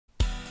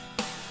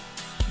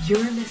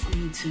You're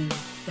listening to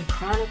the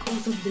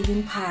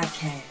Chronicles-of-Livin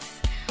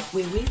podcast,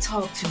 where we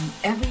talk to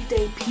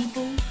everyday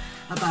people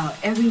about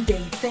everyday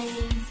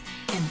things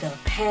in the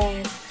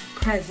past,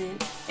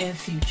 present, and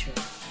future.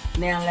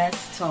 Now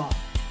let's talk.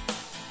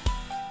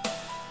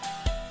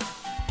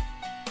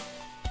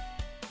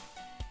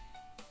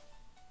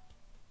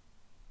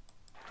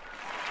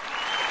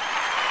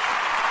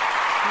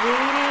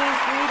 Greetings,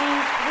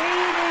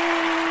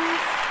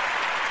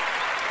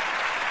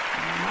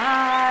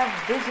 my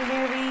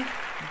visionary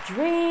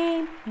dreamers.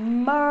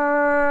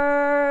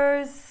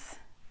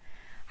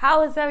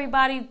 How is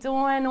everybody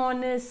doing on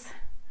this?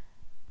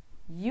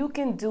 You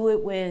can do it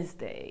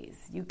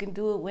Wednesdays.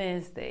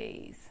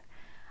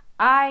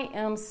 I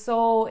am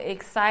so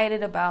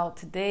excited about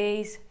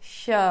today's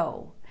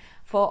show.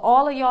 For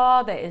all of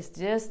y'all that is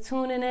just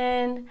tuning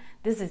in,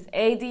 this is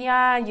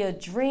Adionne, your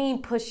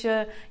dream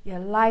pusher, your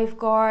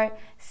lifeguard,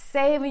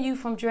 saving you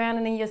from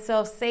drowning in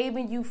yourself,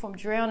 saving you from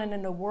drowning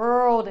in the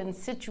world and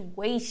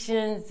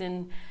situations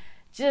and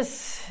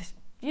just,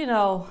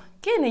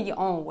 getting in your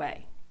own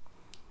way.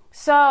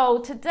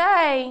 So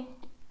today,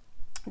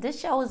 this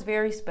show is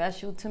very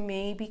special to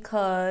me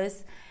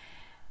because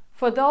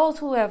for those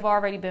who have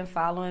already been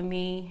following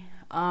me,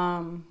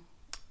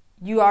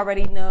 you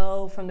already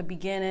know from the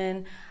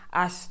beginning,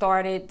 I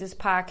started this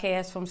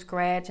podcast from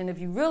scratch. And if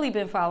you've really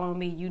been following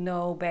me, you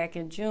know back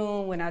in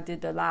June when I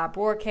did the live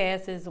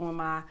broadcasts on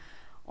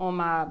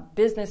my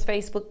business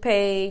Facebook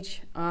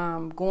page,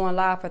 going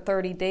live for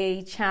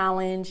 30-day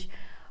challenge,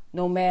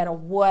 no matter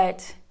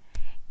what.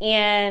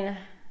 And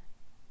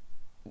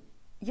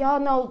y'all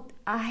know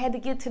I had to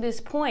get to this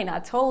point. I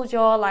told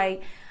y'all, I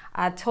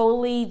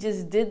totally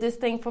just did this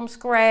thing from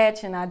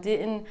scratch, and I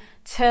didn't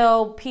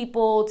tell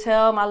people,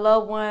 tell my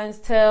loved ones,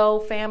 tell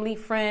family,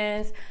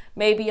 friends,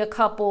 maybe a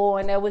couple,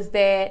 and that was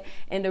that.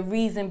 And the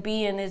reason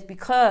being is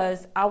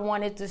because I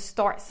wanted to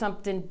start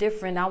something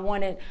different.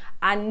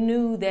 I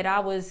knew that I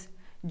was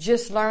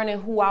just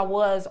learning who I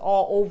was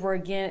all over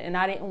again, and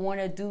I didn't want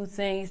to do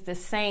things the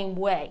same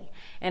way.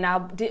 And I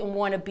didn't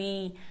want to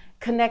be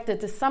connected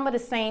to some of the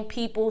same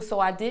people, so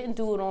I didn't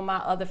do it on my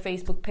other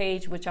Facebook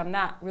page, which I'm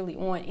not really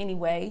on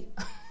anyway.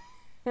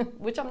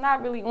 Which I'm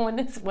not really on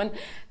this one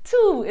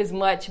too as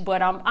much,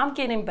 but I'm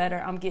getting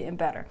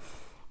better.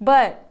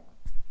 But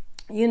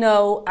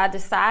I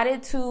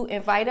decided to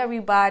invite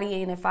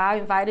everybody, and if I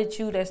invited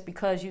you, that's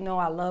because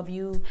I love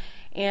you,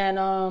 and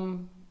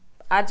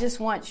I just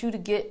want you to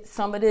get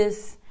some of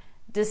this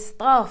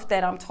stuff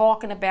that I'm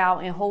talking about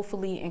and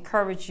hopefully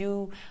encourage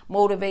you,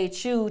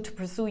 motivate you to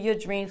pursue your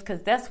dreams,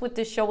 because that's what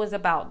this show is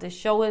about. This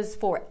show is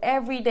for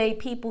everyday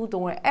people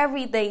doing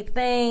everyday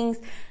things,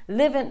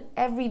 living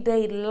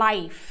everyday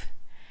life.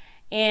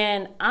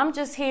 And I'm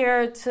just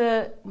here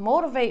to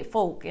motivate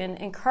folk and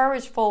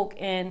encourage folk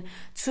and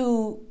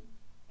to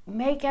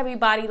make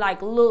everybody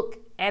look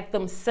at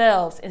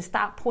themselves and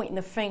stop pointing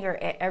the finger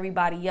at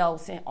everybody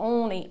else and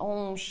own their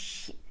own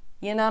shit.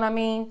 You know what I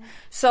mean?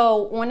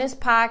 So on this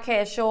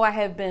podcast show, I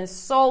have been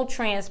so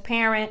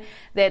transparent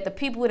that the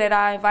people that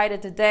I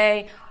invited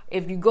today,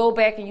 if you go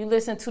back and you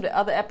listen to the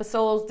other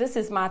episodes, this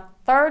is my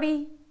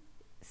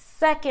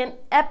 32nd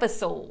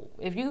episode.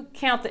 If you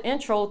count the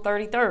intro,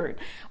 33rd.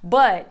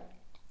 But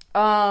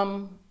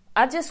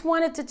I just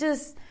wanted to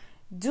just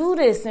do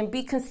this and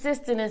be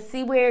consistent and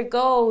see where it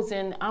goes.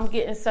 And I'm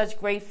getting such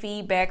great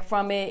feedback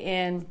from it.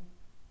 And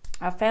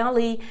I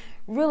finally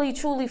really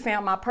truly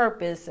found my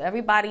purpose.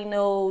 Everybody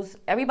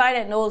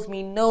that knows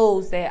me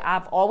knows that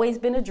I've always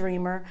been a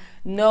dreamer,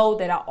 know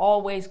that I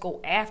always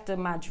go after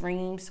my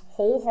dreams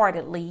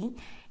wholeheartedly,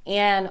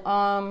 and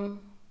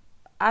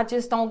I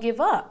just don't give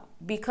up,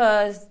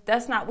 because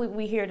that's not what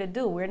we're here to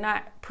do. We're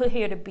not put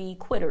here to be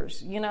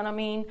quitters, you know what I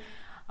mean?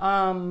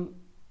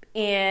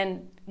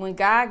 And when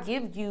God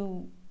gives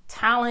you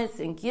talents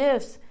and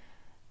gifts,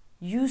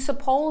 you're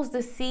supposed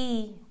to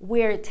see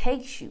where it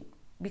takes you,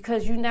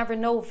 because you never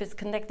know if it's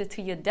connected to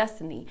your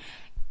destiny.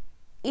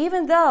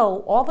 Even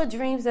though all the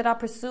dreams that I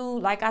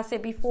pursued, like I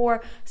said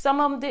before, some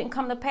of them didn't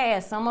come to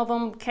pass. Some of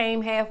them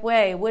came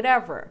halfway,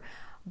 whatever.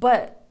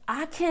 But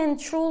I can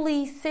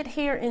truly sit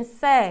here and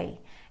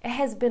say it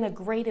has been a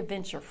great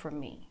adventure for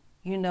me.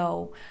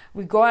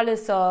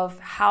 Regardless of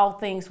how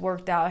things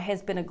worked out, it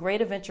has been a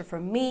great adventure for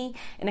me.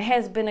 And it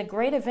has been a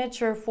great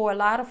adventure for a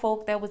lot of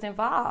folk that was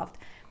involved,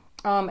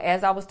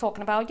 as I was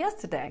talking about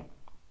yesterday.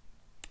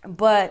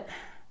 But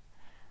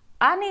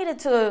I needed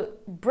to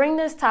bring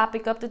this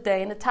topic up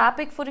today, and the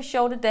topic for the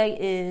show today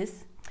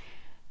is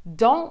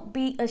don't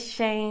be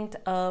ashamed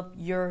of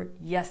your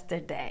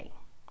yesterday.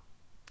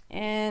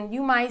 And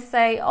you might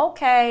say,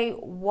 okay,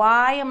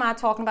 why am I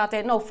talking about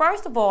that? No,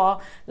 first of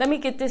all, let me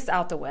get this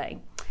out the way.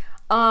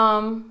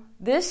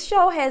 This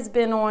show has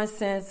been on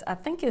since, I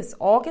think it's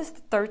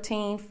August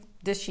 13th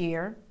this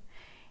year.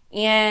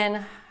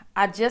 And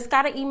I just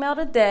got an email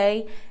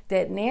today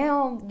that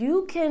now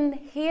you can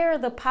hear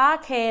the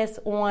podcast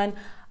on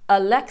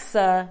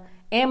Alexa,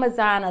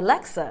 Amazon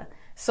Alexa.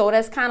 So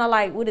that's kind of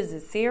like, what is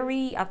it,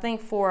 Siri? I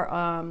think for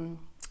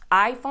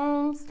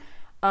iPhones.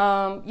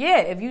 Yeah,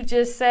 if you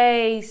just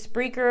say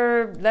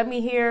Spreaker, let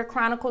me hear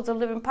Chronicles of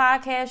Living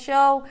podcast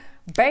show,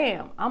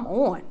 bam, I'm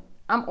on.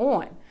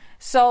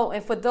 So,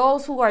 and for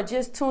those who are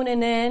just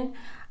tuning in,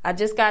 I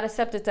just got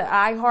accepted to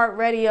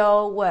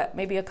iHeartRadio,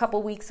 maybe a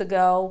couple weeks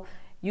ago.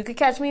 You could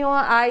catch me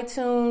on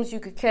iTunes. You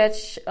could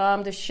catch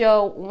the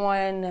show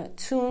on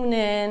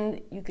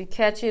TuneIn. You could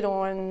catch it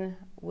on,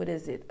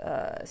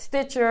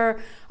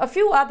 Stitcher, a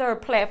few other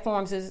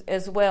platforms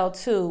as well,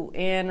 too.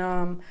 And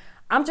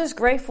I'm just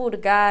grateful to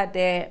God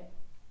that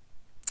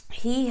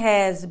He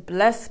has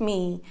blessed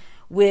me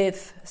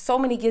with so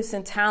many gifts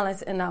and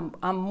talents. And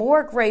I'm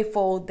more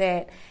grateful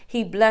that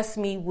He blessed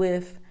me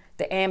with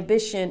the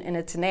ambition and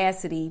the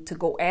tenacity to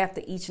go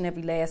after each and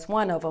every last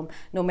one of them,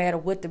 no matter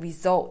what the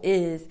result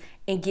is,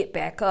 and get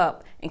back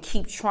up and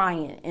keep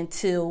trying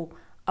until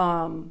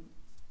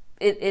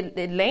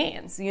it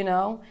lands,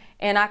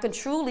 And I can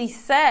truly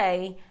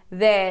say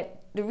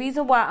that the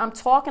reason why I'm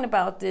talking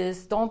about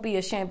this, don't be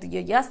ashamed of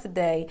your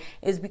yesterday,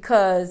 is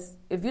because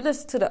if you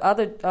listen to the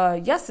other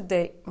I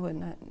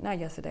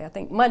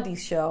think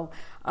Monday's show,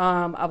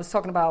 I was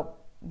talking about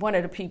one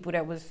of the people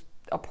that was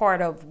a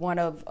part of one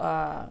of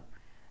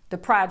the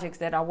projects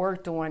that I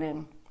worked on,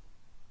 and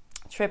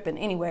tripping.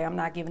 Anyway, I'm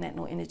not giving that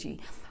no energy.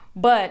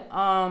 But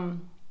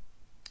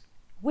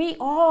we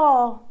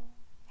all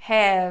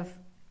have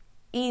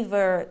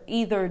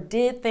either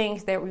did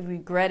things that we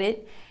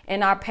regretted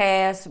in our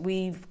past.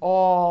 We've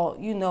all,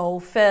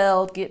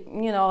 failed,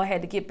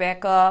 had to get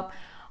back up.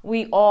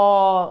 We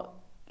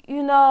all,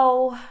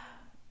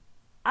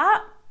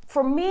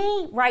 for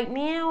me right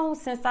now,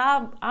 since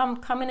I'm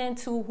coming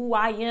into who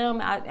I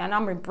am, and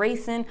I'm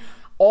embracing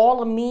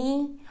all of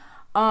me,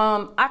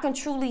 I can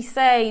truly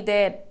say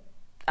that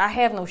I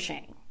have no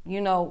shame,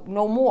 no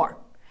more.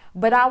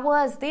 But I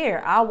was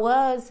there. I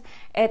was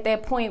at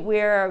that point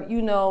where,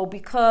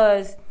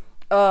 because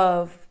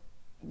of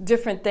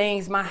different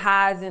things, my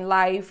highs in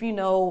life,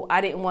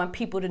 I didn't want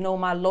people to know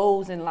my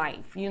lows in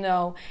life,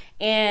 And,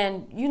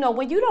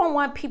 when you don't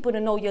want people to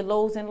know your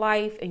lows in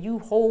life and you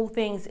hold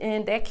things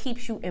in, that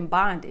keeps you in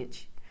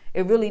bondage.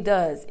 It really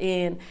does.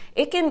 And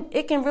it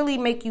can really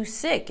make you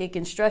sick. It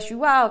can stress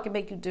you out. It can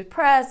make you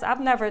depressed.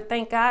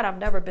 Thank God, I've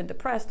never been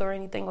depressed or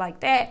anything like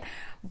that.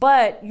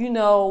 But,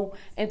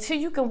 until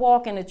you can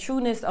walk in the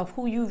trueness of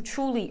who you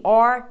truly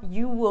are,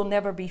 you will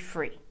never be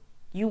free.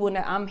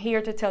 I'm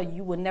here to tell you,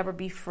 you will never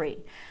be free.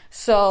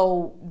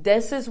 So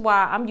this is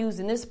why I'm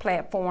using this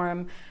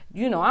platform.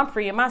 I'm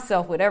freeing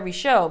myself with every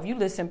show. If you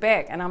listen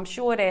back, and I'm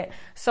sure that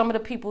some of the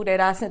people that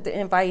I sent the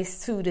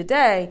invites to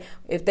today,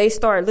 if they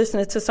start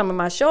listening to some of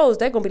my shows,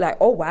 they're going to be like,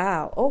 oh,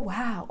 wow.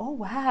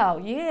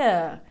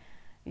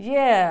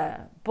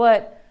 Yeah.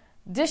 But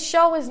this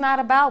show is not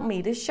about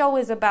me. This show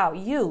is about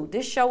you.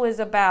 This show is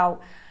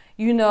about,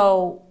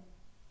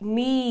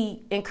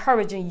 me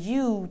encouraging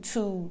you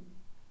to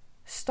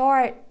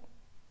start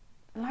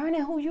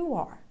learning who you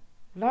are,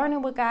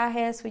 learning what God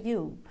has for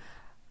you,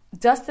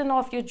 dusting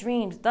off your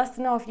dreams,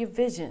 dusting off your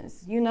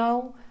visions,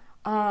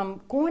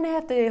 going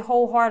after it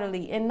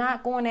wholeheartedly and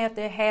not going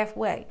after it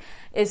halfway.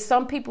 It's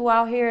some people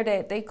out here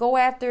that they go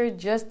after it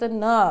just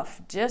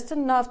enough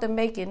to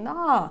make it.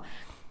 Nah.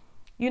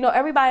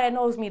 Everybody that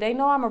knows me, they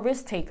know I'm a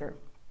risk taker.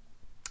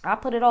 I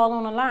put it all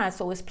on the line.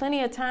 So it's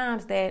plenty of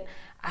times that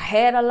I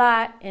had a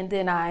lot and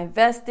then I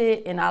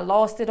invested and I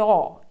lost it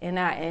all. And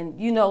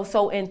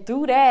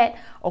through that,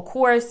 of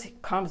course,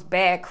 comes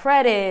bad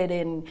credit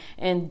and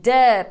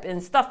debt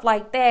and stuff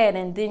like that.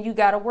 And then you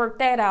got to work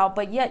that out.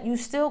 But yet you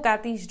still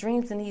got these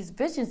dreams and these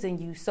visions in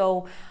you.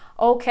 So,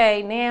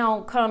 okay, now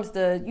comes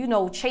the,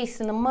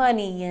 chasing the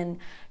money and,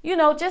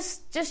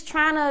 just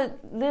trying to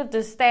live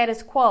the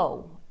status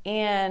quo.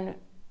 And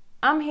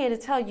I'm here to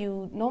tell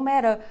you, no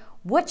matter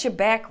what your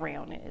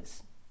background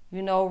is,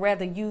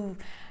 whether you've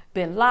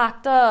been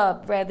locked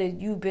up, whether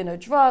you've been a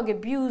drug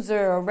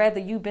abuser, or whether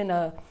you've been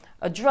a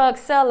drug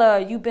seller,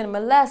 you've been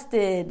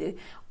molested,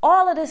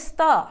 all of this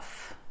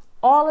stuff,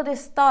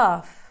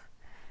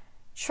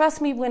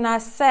 trust me when I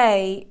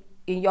say,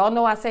 and y'all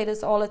know I say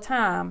this all the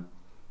time,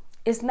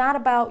 it's not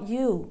about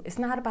you. It's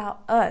not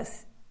about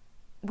us.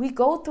 We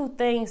go through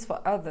things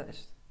for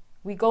others.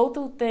 We go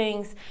through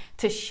things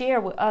to share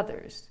with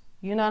others.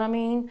 You know what I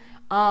mean?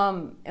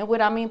 And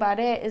what I mean by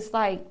that is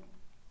like,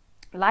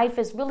 life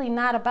is really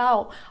not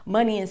about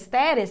money and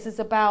status. It's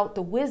about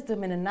the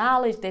wisdom and the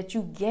knowledge that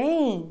you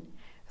gain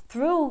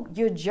through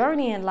your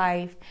journey in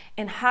life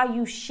and how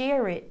you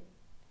share it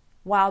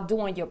while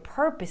doing your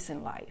purpose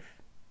in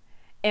life.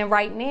 And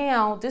right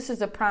now, this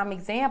is a prime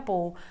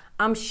example.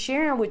 I'm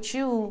sharing with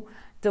you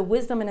the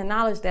wisdom and the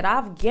knowledge that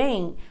I've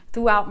gained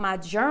throughout my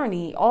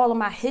journey, all of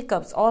my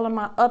hiccups, all of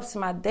my ups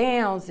and my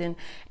downs. And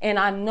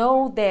I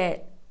know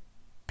that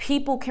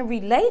people can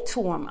relate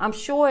to them. I'm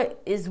sure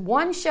it's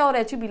one show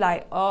that you be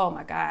like, oh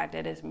my God,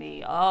 that is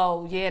me.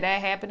 Oh yeah,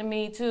 that happened to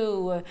me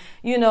too.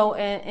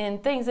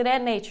 And things of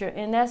that nature.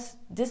 And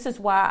this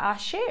is why I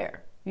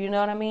share. You know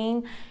what I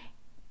mean?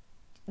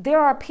 There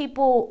are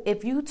people,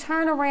 if you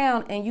turn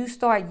around and you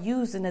start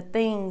using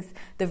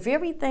the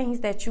very things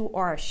that you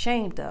are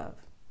ashamed of,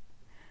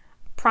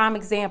 prime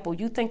example.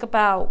 You think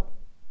about,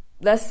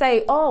 let's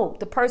say,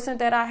 the person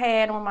that I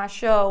had on my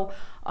show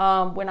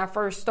when I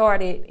first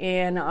started,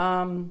 and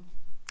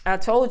I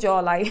told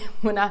y'all, like,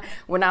 when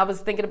I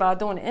was thinking about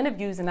doing the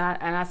interviews, and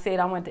I said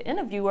I went to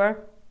interview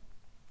her,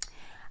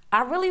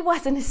 I really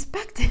wasn't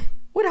expecting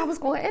what I was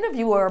going to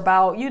interview her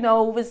about. It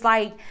was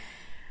like,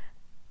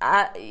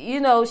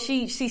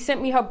 she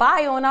sent me her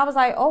bio, and I was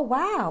like, oh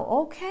wow,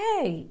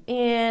 okay.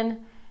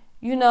 And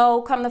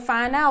come to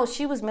find out,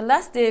 she was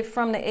molested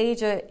from the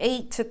age of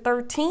 8 to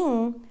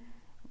 13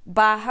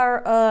 by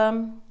her,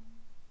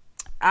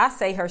 I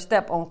say her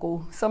step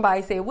uncle.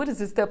 Somebody said, what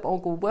is a step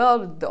uncle?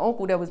 Well, the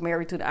uncle that was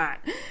married to the aunt.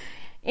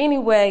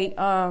 Anyway,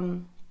 her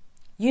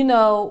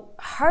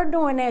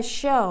doing that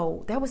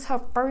show, that was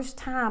her first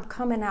time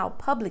coming out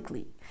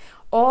publicly.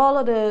 All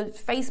of the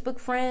Facebook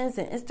friends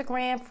and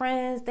Instagram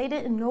friends, they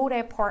didn't know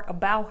that part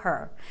about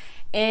her.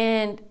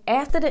 And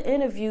after the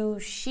interview,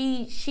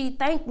 she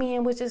thanked me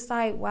and was just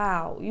like,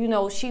 wow,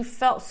 she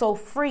felt so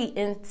free.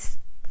 And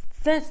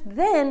since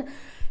then,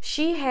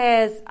 she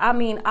has, I've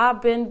been,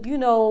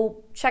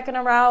 checking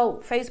her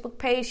out, Facebook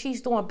page.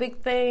 She's doing big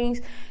things.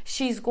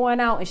 She's going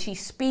out and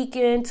she's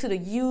speaking to the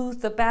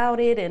youth about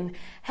it and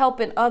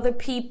helping other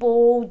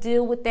people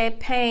deal with that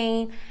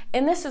pain.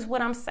 And this is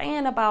what I'm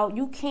saying about,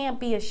 you can't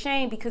be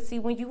ashamed, because see,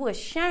 when you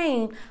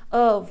ashamed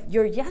of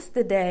your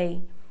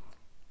yesterday,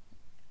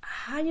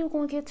 how you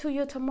going to get to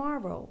your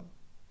tomorrow?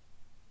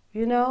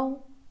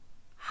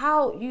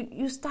 How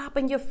you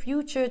stopping your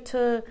future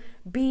to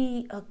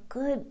be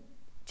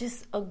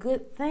just a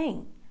good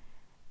thing.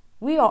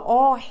 We are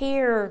all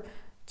here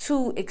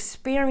to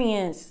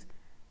experience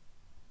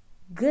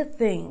good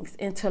things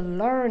and to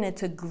learn and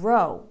to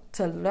grow.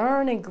 To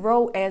learn and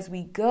grow as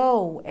we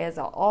go, as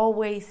I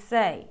always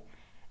say.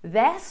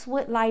 That's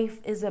what life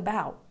is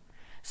about.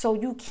 So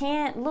you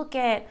can't look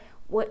at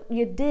what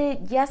you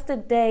did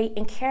yesterday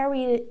and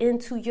carry it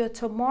into your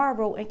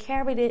tomorrow and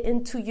carry it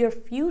into your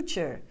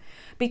future.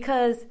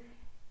 Because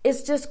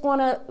it's just going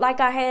to, like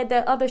I had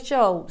that other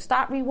show,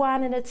 stop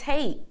rewinding the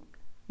tape.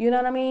 You know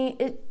what I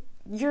mean?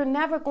 You're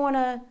never going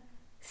to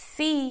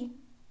see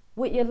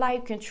what your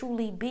life can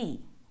truly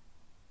be.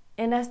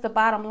 And that's the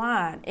bottom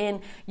line.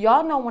 And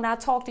y'all know when I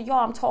talk to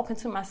y'all, I'm talking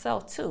to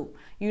myself too.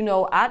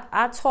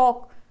 I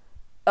talk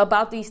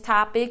about these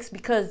topics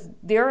because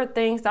there are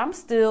things I'm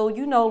still,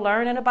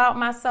 learning about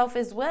myself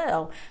as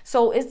well.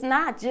 So it's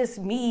not just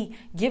me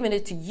giving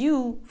it to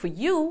you for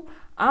you.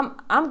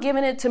 I'm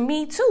giving it to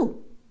me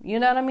too. You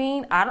know what I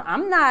mean?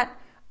 I'm not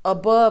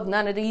above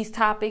none of these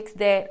topics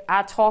that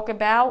I talk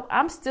about.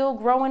 I'm still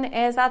growing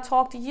as I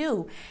talk to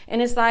you.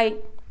 And it's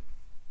like,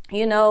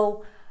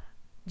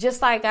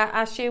 just like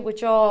I shared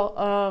with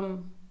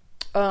y'all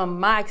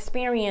my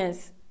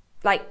experience,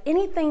 like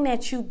anything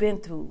that you've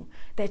been through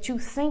that you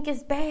think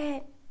is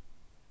bad,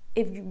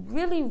 if you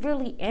really,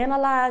 really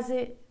analyze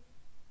it,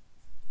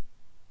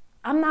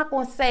 I'm not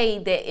going to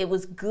say that it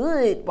was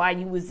good while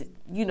you was,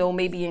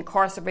 maybe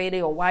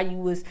incarcerated or while you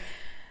was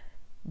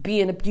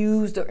being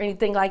abused or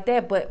anything like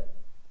that. But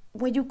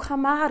when you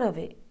come out of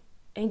it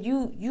and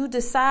you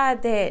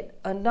decide that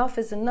enough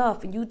is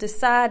enough, and you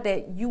decide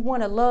that you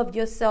want to love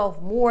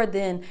yourself more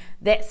than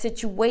that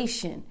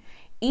situation,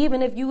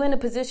 even if you're in a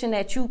position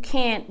that you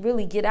can't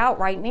really get out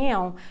right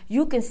now,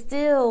 you can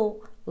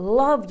still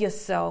love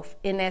yourself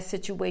in that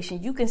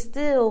situation. You can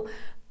still,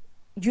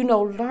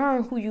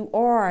 learn who you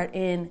are,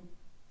 and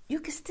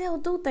you can still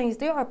do things.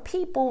 There are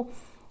people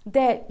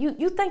that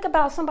you think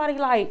about, somebody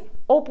like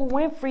Oprah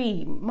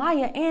Winfrey,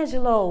 Maya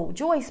Angelou,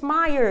 Joyce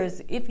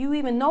Myers, if you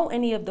even know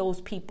any of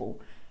those people.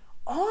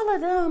 All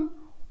of them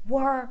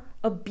were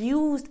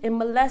abused and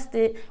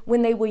molested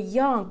when they were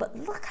young. But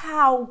look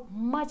how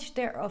much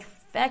they're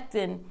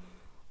affecting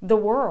the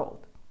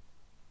world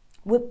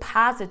with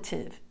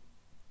positive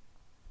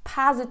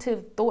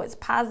thoughts,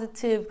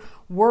 positive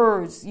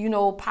words,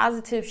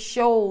 positive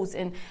shows.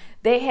 And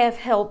they have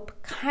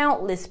helped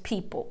countless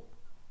people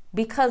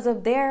because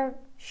of their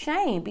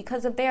shame,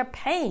 because of their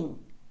pain.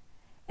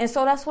 And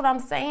so that's what I'm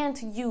saying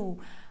to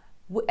you.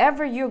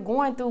 Whatever you're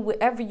going through,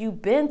 whatever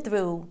you've been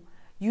through,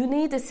 you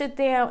need to sit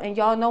down, and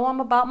y'all know I'm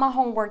about my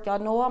homework. Y'all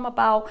know I'm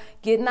about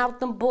getting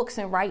out them books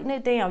and writing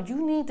it down.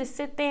 You need to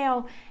sit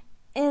down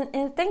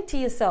and think to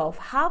yourself,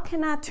 how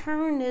can I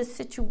turn this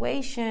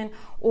situation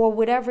or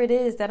whatever it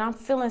is that I'm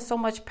feeling so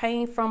much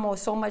pain from or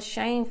so much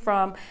shame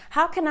from,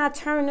 how can I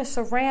turn this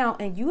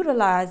around and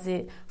utilize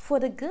it for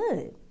the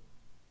good?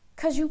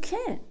 Because you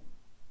can.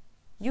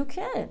 You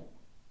can.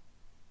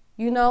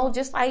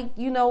 Just like,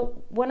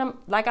 when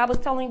like I was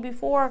telling you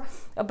before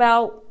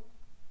about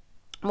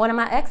one of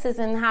my exes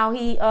and how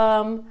he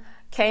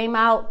came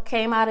out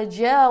of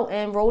jail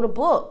and wrote a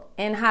book,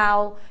 and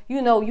how,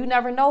 you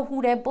never know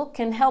who that book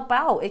can help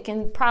out. It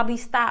can probably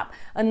stop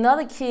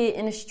another kid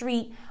in the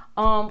street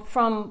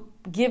from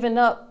giving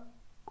up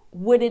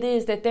what it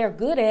is that they're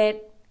good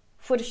at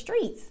for the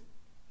streets.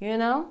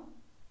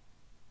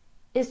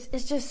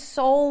 It's just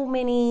so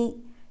many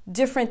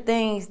different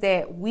things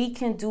that we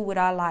can do with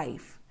our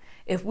life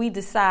if we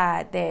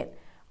decide that,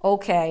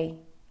 okay,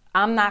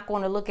 I'm not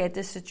going to look at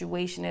this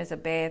situation as a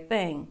bad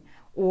thing,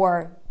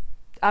 or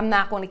I'm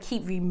not going to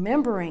keep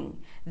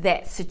remembering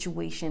that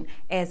situation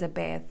as a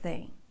bad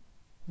thing.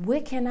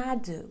 What can I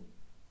do?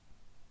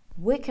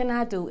 What can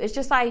I do? It's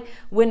just like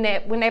when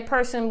that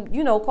person,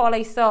 call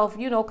themselves,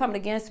 coming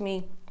against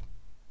me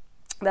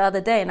the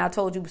other day, and I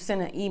told you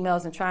sending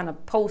emails and trying to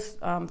post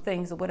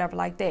things or whatever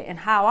like that, and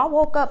how I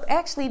woke up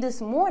actually this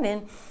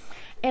morning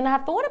and I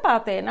thought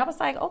about that, and I was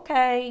like,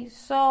 okay,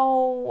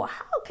 so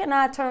how can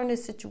I turn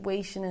this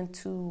situation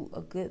into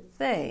a good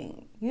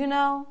thing,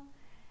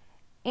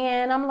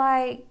 And I'm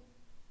like,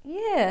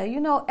 yeah,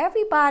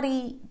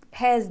 everybody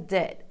has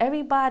debt.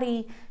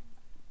 Everybody,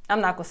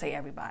 I'm not going to say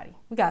everybody.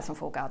 We got some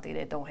folk out there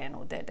that don't have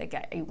no debt. They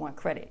got A1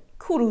 credit.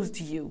 Kudos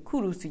to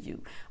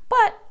you.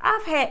 But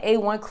I've had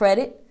A1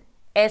 credit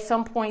at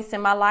some points in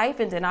my life,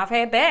 and then I've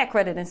had bad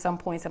credit in some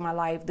points in my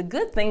life. The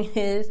good thing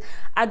is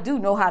I do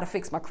know how to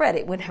fix my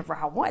credit whenever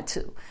I want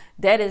to.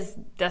 That's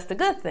the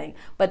good thing.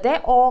 But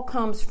that all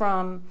comes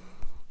from,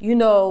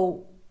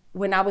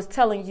 when I was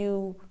telling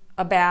you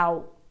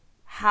about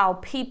how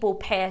people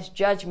pass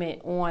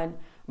judgment on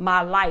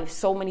my life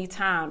so many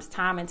times,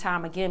 time and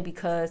time again,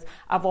 because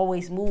I've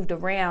always moved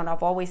around.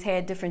 I've always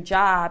had different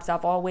jobs.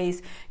 I've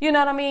always,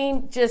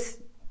 just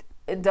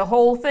the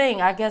whole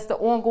thing. I guess the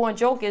ongoing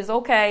joke is,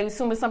 okay, as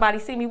soon as somebody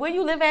see me, where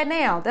you live at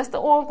now? That's the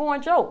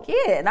ongoing joke.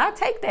 Yeah, and I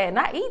take that and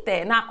I eat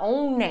that and I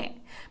own that.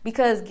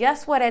 Because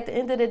guess what? At the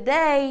end of the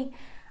day,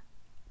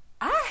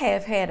 I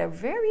have had a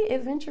very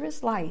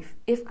adventurous life.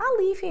 If I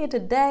leave here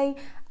today,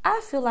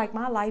 I feel like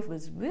my life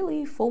was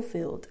really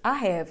fulfilled. I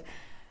have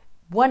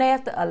one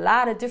after a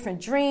lot of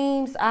different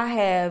dreams. I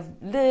have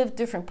lived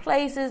different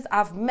places.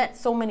 I've met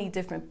so many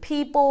different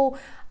people.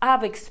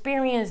 I've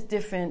experienced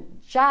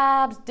different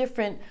jobs,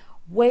 different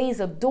ways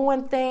of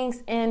doing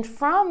things. And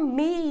from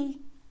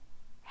me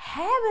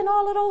having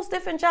all of those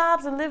different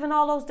jobs and living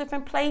all those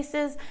different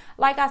places,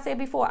 like I said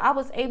before, I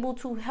was able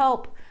to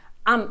help.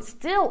 I'm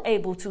still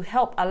able to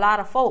help a lot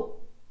of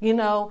folk,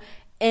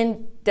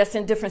 and that's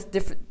in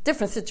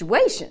different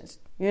situations.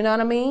 You know what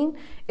I mean?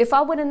 If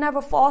I would have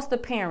never foster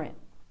parent,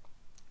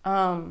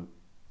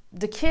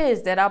 the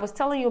kids that I was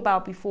telling you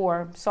about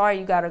before, sorry,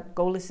 you got to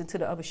go listen to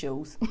the other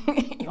shows.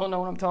 You don't know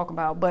what I'm talking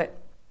about. But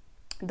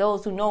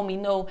those who know me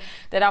know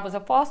that I was a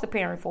foster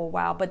parent for a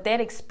while. But that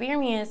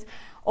experience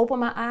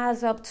opened my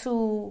eyes up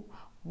to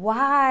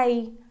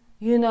why,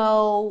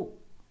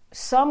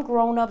 some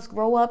grown-ups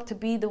grow up to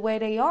be the way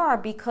they are,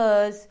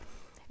 because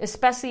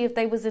especially if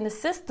they was in the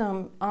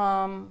system,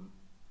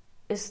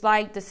 it's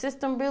like the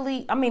system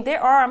really,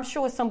 there are, I'm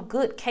sure, some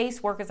good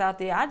caseworkers out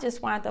there. I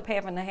just wound up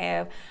having to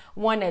have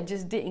one that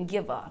just didn't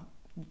give up.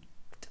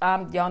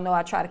 Y'all know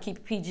I try to keep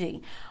it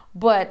PG.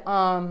 But,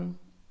 and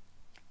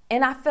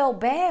I felt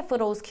bad for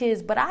those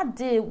kids, but I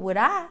did what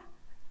I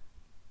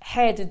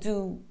had to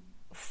do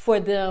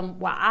for them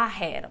while I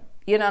had them.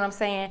 You know what I'm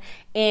saying?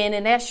 And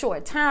in that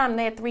short time,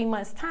 that 3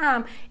 months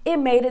time, it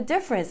made a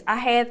difference. I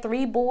had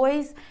 3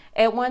 boys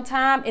at one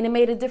time, and it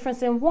made a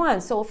difference in one.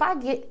 So if I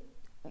get,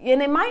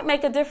 and it might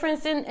make a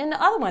difference in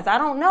the other ones. I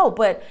don't know.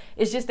 But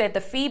it's just that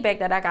the feedback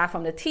that I got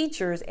from the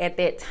teachers at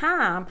that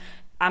time,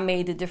 I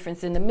made the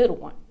difference in the middle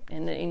one,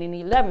 in the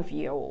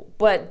 11th-year-old.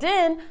 But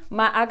then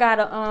my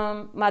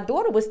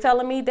daughter was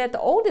telling me that the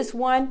oldest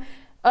one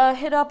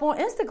hit up on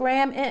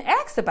Instagram and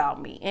asked about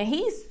me. And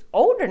he's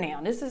older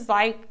now. This is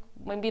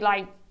maybe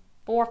 4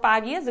 or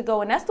 5 years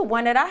ago. And that's the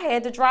one that I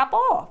had to drop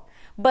off.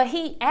 But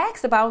he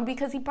asked about me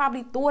because he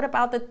probably thought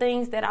about the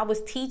things that I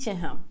was teaching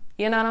him.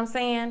 You know what I'm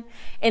saying?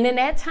 And in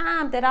that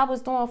time that I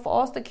was doing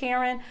foster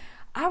caring,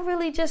 I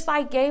really just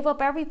gave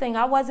up everything.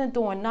 I wasn't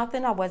doing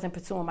nothing. I wasn't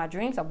pursuing my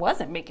dreams. I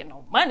wasn't making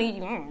no money.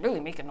 You weren't really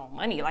making no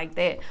money like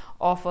that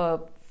off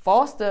of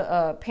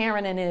foster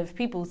parenting. And if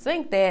people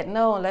think that,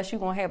 no, unless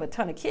you're going to have a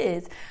ton of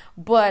kids.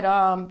 But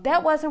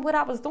that wasn't what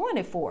I was doing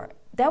it for.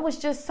 That was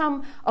just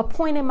a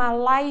point in my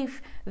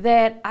life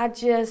that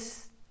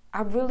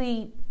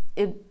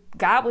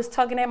God was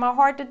tugging at my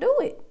heart to do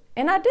it.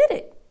 And I did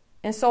it.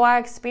 And so I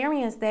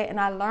experienced that and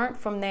I learned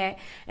from that.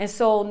 And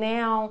so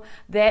now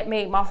that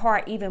made my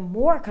heart even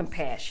more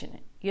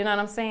compassionate. You know what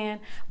I'm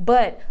saying?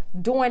 But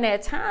during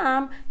that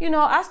time,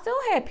 I still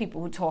had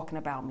people who were talking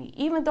about me.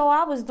 Even though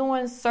I was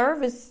doing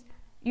service,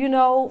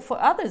 for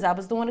others, I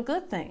was doing a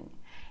good thing.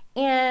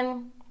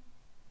 And,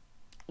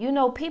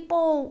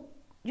 people,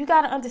 you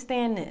got to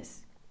understand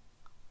this.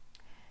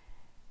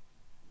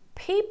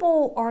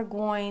 People are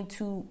going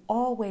to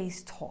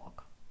always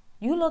talk.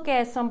 You look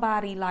at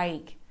somebody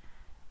like,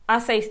 I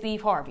say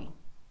Steve Harvey.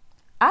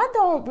 I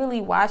don't really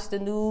watch the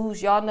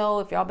news. Y'all know,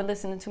 if y'all been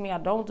listening to me, I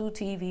don't do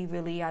TV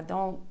really. I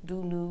don't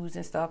do news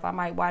and stuff. I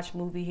might watch a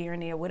movie here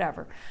and there,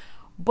 whatever.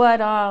 But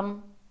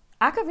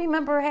I could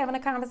remember having a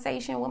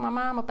conversation with my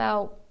mom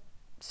about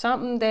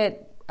something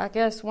that I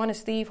guess one of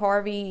Steve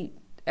Harvey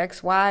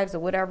ex-wives or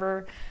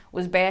whatever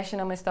was bashing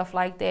him and stuff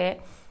like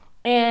that.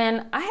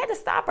 And I had to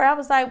stop her. I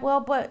was like, well,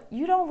 but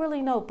you don't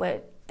really know.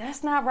 But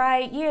That's not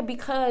right. Yeah,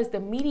 because the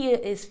media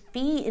is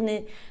feeding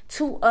it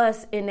to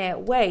us in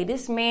that way.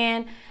 This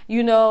man,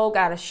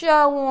 got a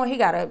show on. He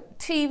got a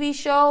TV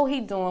show.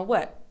 He doing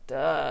what?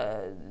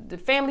 The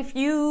Family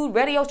Feud,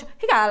 radio show.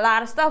 He got a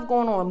lot of stuff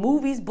going on,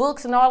 movies,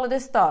 books, and all of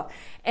this stuff.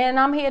 And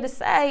I'm here to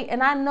say,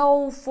 and I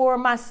know for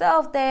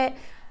myself that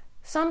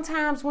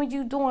sometimes when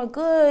you're doing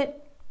good,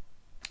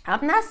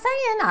 I'm not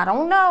saying I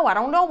don't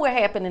know what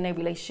happened in their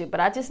relationship, but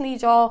I just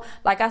need y'all,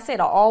 like I said,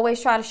 I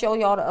always try to show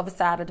y'all the other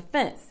side of the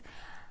fence.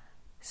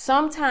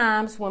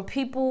 Sometimes when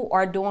people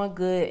are doing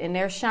good and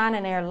they're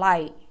shining their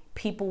light,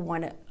 people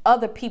want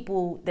other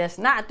people that's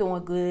not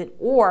doing good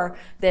or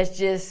that's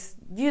just,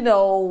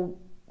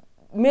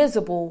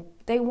 miserable,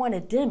 they want to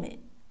dim it.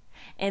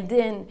 And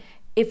then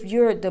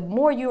the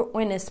more you're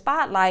in the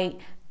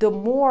spotlight, the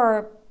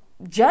more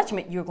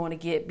judgment you're going to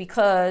get,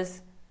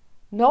 because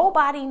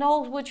nobody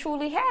knows what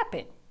truly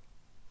happened.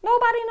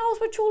 Nobody knows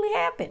what truly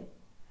happened.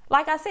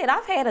 Like I said,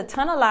 I've had a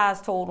ton of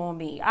lies told on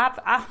me.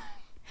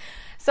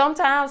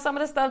 Sometimes some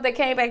of the stuff that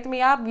came back to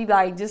me, I'd be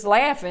like just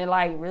laughing,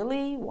 like,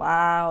 really?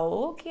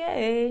 Wow,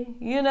 okay,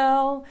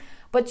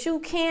 But you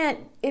can't,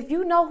 if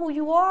you know who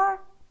you are,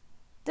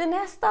 then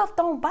that stuff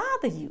don't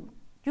bother you.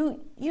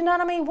 You know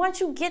what I mean? Once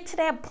you get to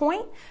that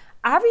point,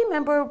 I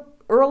remember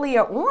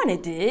earlier on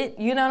it did,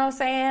 you know what I'm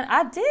saying?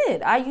 I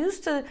did. I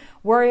used to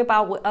worry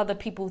about what other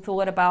people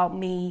thought about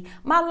me.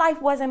 My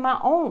life wasn't my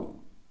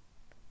own.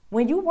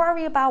 When you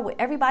worry about what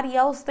everybody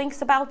else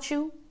thinks about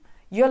you,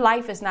 your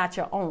life is not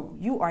your own.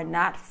 You are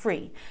not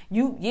free.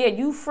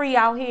 You free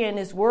out here in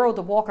this world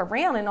to walk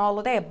around and all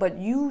of that, but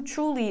you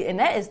truly, and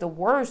that is the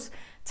worst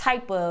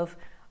type of,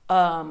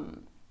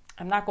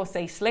 I'm not going to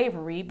say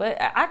slavery,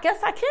 but I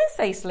guess I can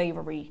say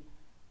slavery,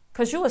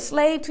 because you're a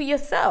slave to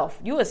yourself.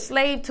 You're a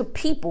slave to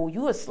people.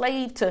 You're a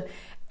slave to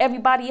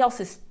everybody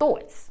else's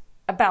thoughts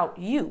about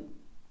you.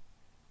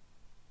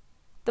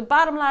 The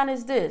bottom line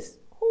is this.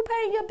 Who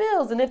paying your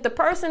bills? And if the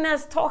person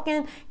that's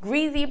talking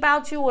greasy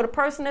about you, or the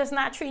person that's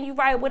not treating you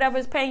right, whatever,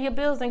 is paying your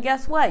bills, then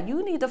guess what?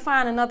 You need to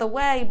find another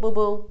way,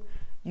 boo-boo.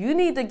 You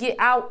need to get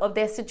out of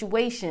that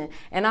situation.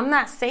 And I'm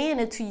not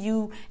saying it to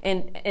you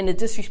in a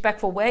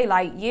disrespectful way.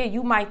 Like, yeah,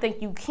 you might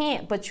think you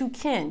can't, but you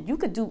can. You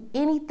could do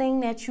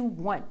anything that you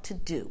want to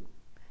do.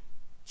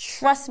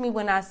 Trust me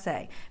when I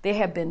say there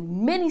have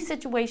been many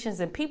situations,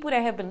 and people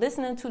that have been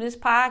listening to this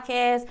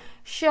podcast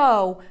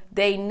show,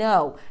 they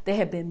know there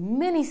have been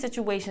many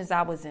situations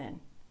I was in.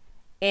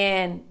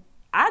 And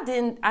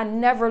I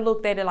never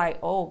looked at it like,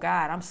 oh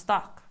God, I'm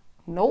stuck.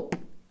 Nope.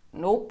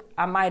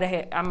 I might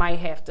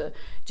have to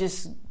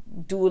just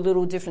do a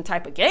little different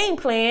type of game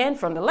plan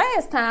from the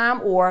last time,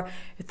 or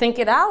think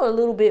it out a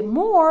little bit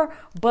more.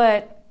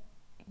 But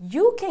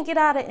you can get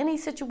out of any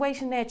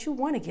situation that you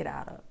want to get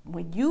out of.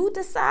 When you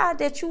decide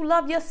that you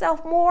love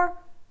yourself more,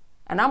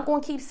 and I'm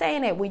going to keep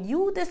saying that, when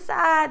you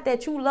decide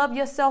that you love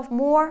yourself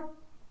more,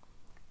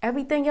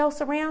 everything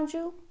else around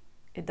you,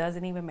 it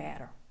doesn't even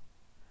matter.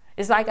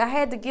 It's like I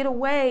had to get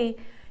away.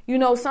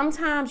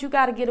 Sometimes you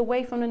got to get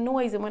away from the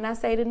noise. And when I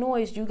say the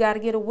noise, you got to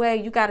get away.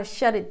 You got to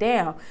shut it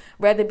down.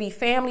 Whether it be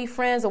family,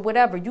 friends, or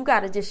whatever, you got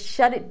to just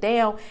shut it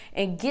down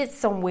and get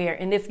somewhere.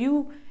 And if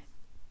you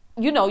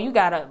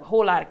got a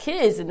whole lot of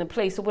kids in the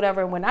place or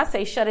whatever. And when I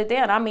say shut it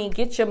down, I mean,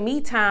 get your me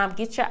time,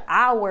 get your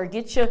hour,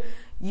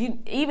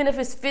 even if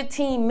it's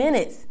 15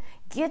 minutes,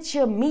 get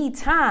your me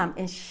time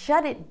and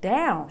shut it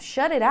down,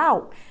 shut it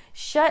out,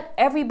 shut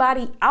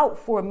everybody out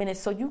for a minute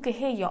so you can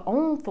hear your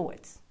own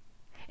thoughts.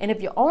 And if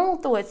your own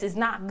thoughts is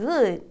not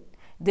good,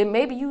 then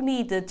maybe you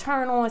need to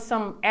turn on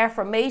some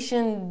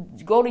affirmation,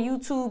 go to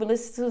YouTube and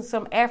listen to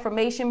some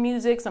affirmation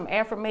music, some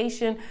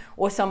affirmation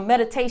or some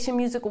meditation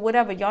music or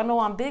whatever. Y'all know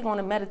I'm big on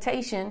the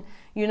meditation,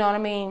 you know what I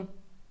mean?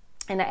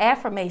 And the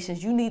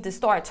affirmations, you need to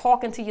start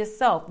talking to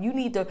yourself. You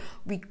need to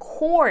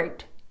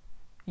record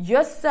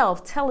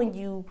yourself telling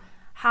you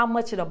how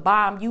much of a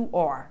bomb you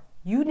are.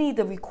 You need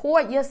to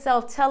record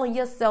yourself telling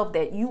yourself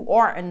that you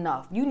are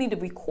enough. You need to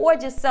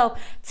record yourself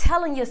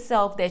telling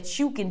yourself that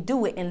you can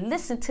do it, and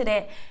listen to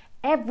that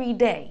every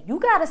day. You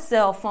got a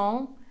cell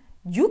phone.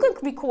 You can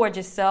record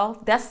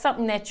yourself. That's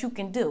something that you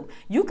can do.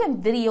 You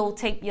can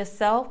videotape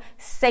yourself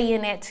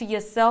saying that to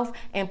yourself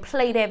and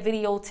play that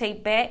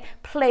videotape back,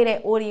 play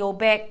that audio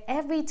back.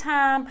 Every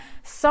time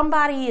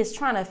somebody is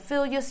trying to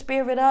fill your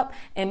spirit up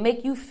and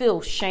make you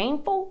feel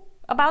shameful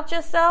about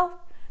yourself,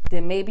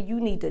 then maybe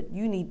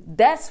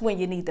that's when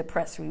you need to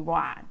press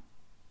rewind.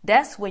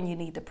 That's when you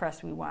need to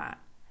press rewind.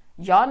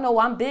 Y'all know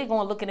I'm big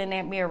on looking in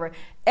that mirror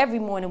every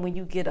morning when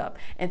you get up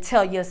and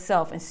tell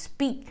yourself and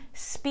speak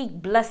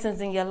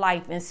blessings in your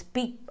life, and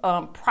speak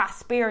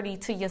prosperity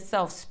to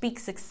yourself, speak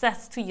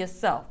success to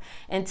yourself,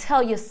 and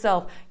tell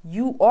yourself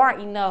you are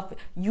enough,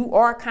 you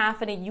are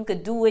confident, you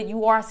could do it,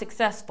 you are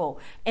successful,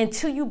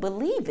 until you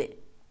believe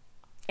it.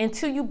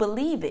 Until you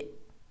believe it.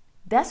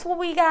 That's what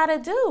we got to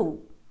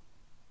do.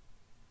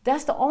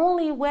 That's the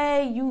only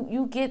way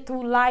you get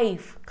through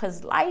life,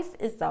 because life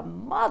is a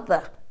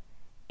mother.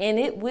 And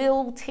it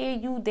will tear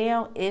you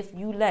down if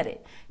you let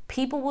it.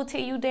 People will tear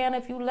you down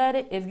if you let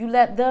it, if you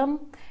let them.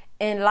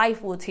 And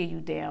life will tear you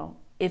down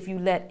if you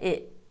let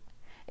it.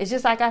 It's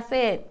just like I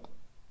said,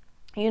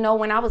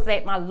 when I was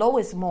at my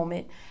lowest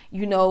moment,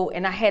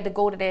 and I had to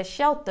go to that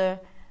shelter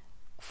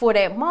for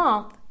that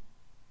month,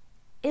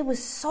 it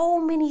was so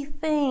many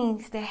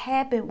things that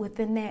happened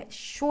within that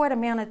short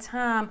amount of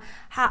time,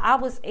 how I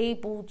was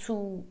able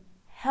to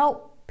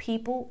help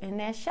people in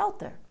that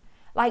shelter.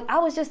 Like, I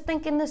was just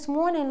thinking this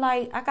morning,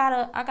 like, I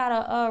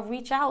gotta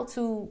reach out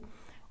to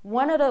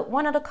one of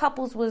the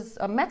couples. Was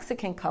a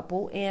Mexican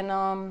couple, and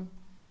I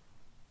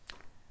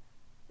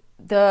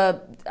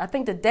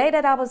think the day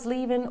that I was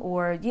leaving,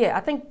 I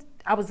think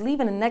I was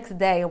leaving the next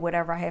day or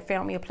whatever. I had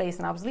found me a place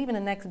and I was leaving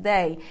the next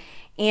day,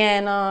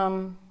 and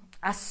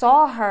I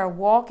saw her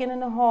walking in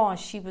the hall, and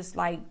she was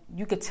like,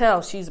 you could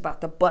tell she's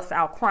about to bust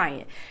out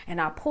crying. And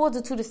I pulled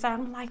her to the side.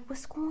 I'm like,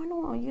 what's going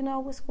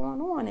on? What's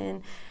going on?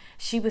 And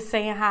she was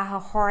saying how her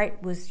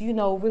heart was,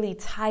 really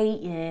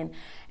tight and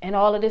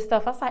all of this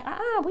stuff. I was like,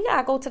 we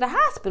got to go to the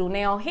hospital.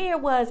 Now, here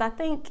was, I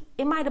think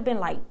it might have been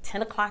like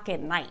 10 o'clock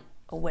at night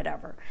or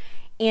whatever.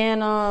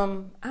 And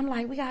I'm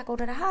like, we got to go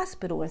to the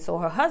hospital. And so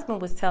her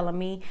husband was telling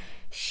me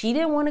she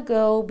didn't want to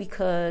go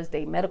because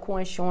they medical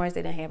insurance,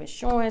 they didn't have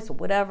insurance or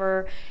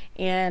whatever.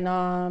 And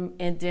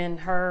then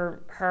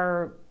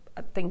her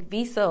I think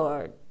visa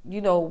or,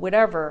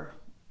 whatever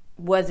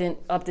wasn't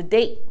up to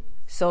date.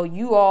 So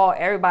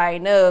everybody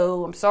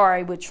know, I'm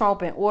sorry, with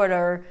Trump with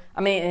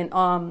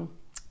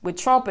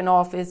Trump in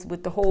office,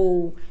 with the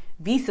whole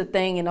visa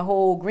thing and the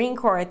whole green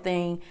card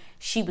thing,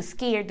 she was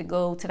scared to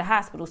go to the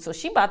hospital. So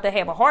she about to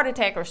have a heart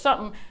attack or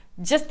something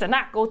just to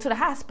not go to the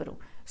hospital.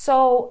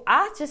 So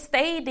I just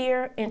stayed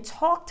there and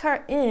talked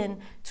her in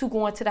to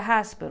going to the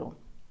hospital.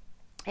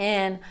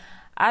 And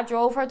I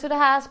drove her to the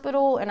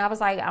hospital, and I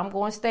was like, I'm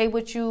going to stay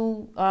with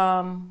you.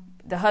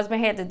 The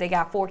husband they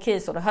got 4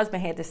 kids, so the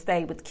husband had to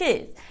stay with the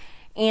kids.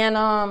 And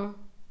I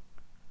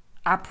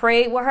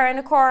prayed with her in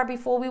the car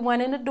before we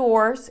went in the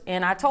doors,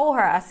 and I told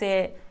her, I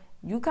said,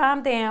 you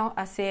calm down.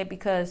 I said,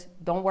 because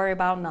don't worry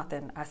about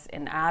nothing.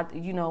 And I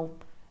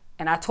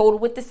told her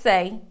what to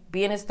say,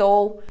 being as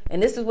though,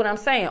 and this is what I'm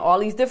saying, all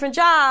these different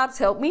jobs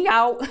help me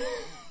out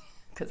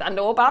because I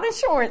know about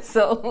insurance.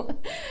 So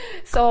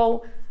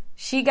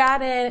she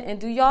got in,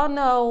 and do y'all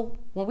know,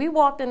 when we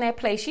walked in that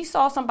place, she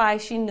saw somebody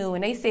she knew,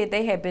 and they said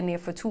they had been there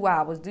for 2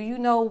 hours. Do you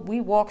know,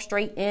 we walked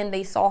straight in,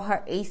 they saw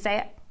her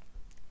ASAP.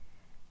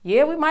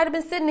 Yeah, we might have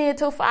been sitting there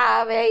till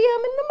 5 a.m. in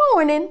the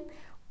morning.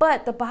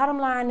 But the bottom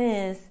line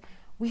is,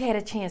 we had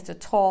a chance to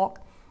talk.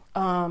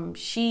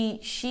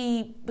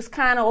 She was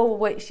kind of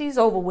overweight. She's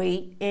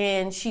overweight.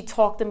 And she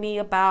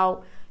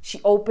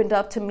opened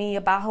up to me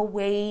about her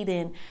weight.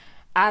 And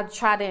I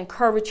tried to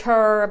encourage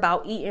her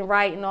about eating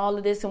right and all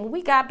of this. And when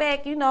we got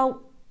back, I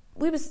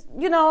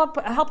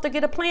helped her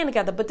get a plan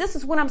together. But this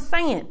is what I'm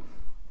saying.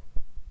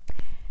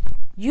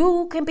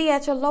 You can be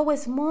at your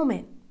lowest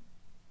moment.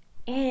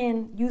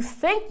 And you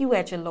think you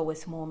at your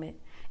lowest moment.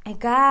 And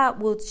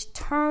God will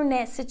turn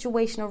that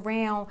situation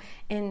around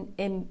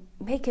and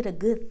make it a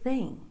good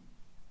thing.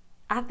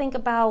 I think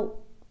about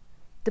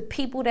the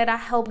people that I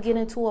help get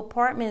into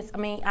apartments. I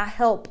mean, I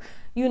help,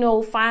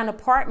 find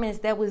apartments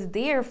that was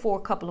there for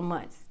a couple of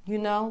months,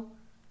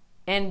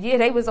 And yeah,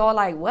 they was all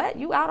like, what?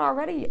 You out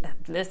already?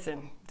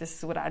 Listen, this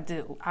is what I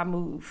do. I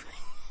move.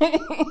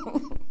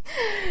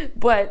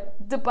 But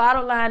the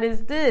bottom line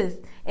is this,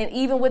 and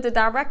even with the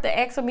director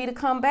asking me to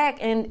come back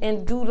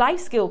and do life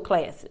skill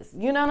classes,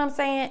 you know what I'm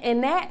saying?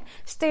 And that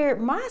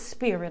stirred my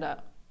spirit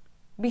up,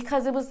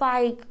 because it was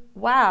like,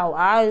 wow,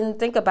 I didn't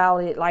think about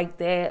it like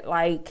that,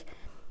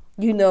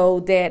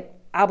 that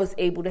I was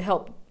able to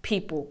help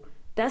people.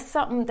 That's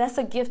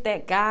a gift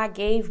that God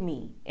gave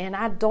me, and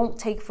I don't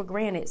take for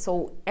granted.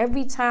 So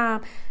every time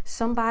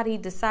somebody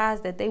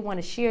decides that they want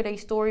to share their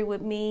story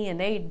with me and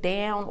they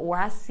down, or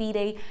I see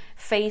their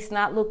face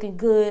not looking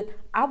good,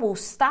 I will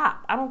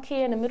stop. I don't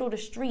care, in the middle of the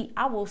street,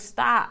 I will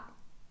stop.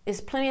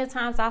 It's plenty of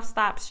times I've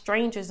stopped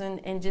strangers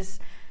and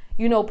just,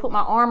 put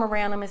my arm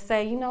around them and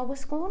say,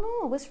 what's going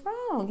on? What's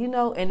wrong?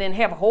 And then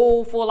have a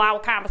whole full-hour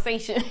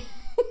conversation.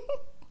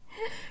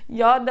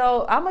 Y'all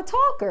know I'm a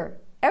talker.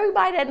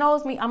 Everybody that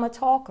knows me, I'm a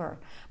talker,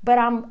 but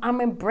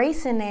I'm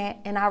embracing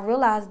that, and I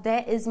realize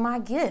that is my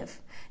gift.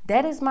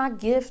 That is my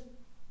gift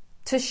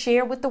to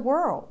share with the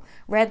world.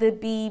 Rather it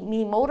be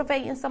me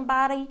motivating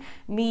somebody,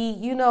 me,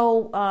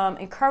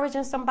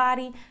 encouraging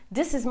somebody.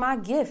 This is my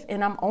gift,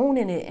 and I'm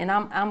owning it, and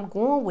I'm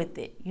going with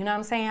it. You know what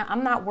I'm saying?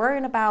 I'm not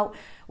worrying about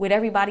what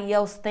everybody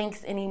else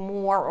thinks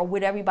anymore, or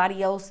what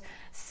everybody else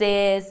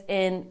says,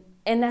 and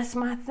that's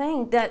my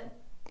thing. That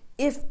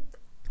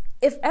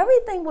if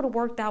everything would have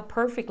worked out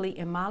perfectly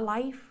in my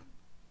life,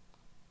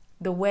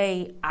 the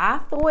way I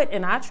thought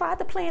and I tried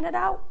to plan it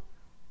out,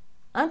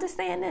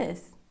 understand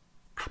this,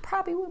 I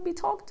probably wouldn't be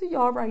talking to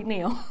y'all right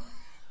now.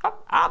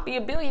 I'll be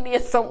a billionaire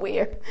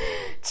somewhere,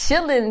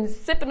 chilling,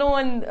 sipping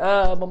on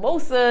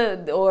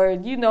mimosa or,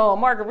 a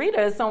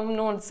margarita or something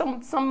on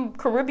some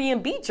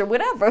Caribbean beach or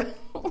whatever.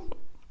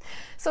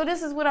 So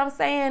this is what I'm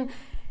saying.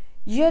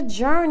 Your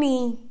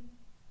journey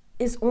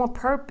is on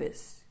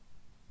purpose.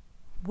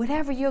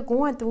 Whatever you're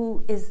going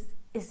through is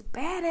as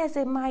bad as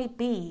it might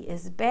be,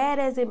 as bad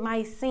as it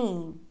might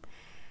seem,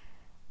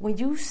 when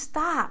you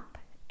stop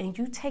and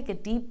you take a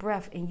deep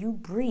breath and you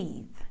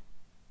breathe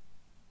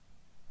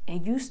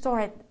and you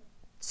start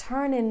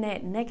turning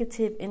that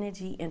negative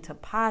energy into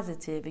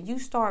positive, and you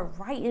start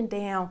writing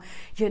down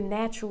your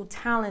natural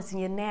talents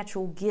and your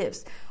natural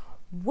gifts,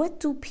 what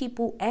do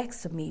people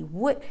ask of me?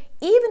 Even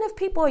if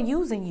people are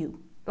using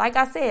you, like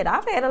I said,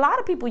 I've had a lot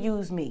of people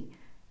use me,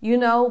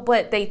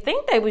 but they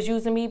think they was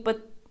using me,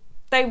 but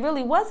they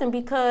really wasn't,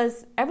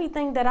 because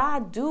everything that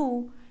I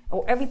do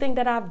or everything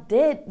that I've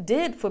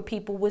did for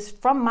people was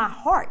from my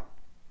heart.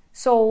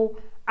 So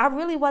I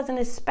really wasn't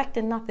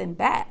expecting nothing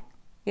back.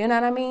 You know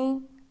what I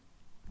mean?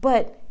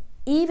 But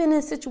even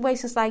in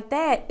situations like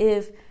that,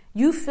 if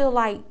you feel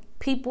like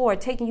people are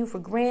taking you for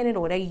granted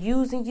or they're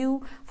using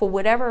you for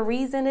whatever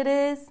reason it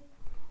is,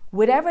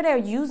 whatever they're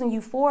using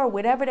you for,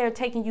 whatever they're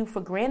taking you for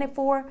granted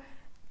for,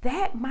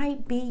 that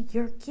might be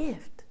your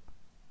gift.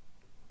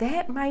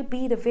 That might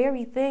be the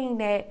very thing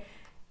that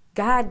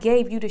God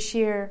gave you to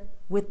share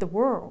with the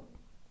world.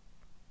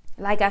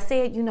 Like I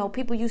said,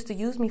 people used to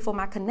use me for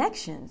my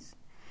connections.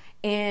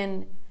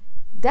 And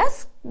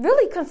that's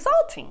really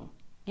consulting.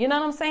 You know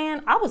what I'm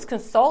saying? I was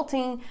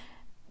consulting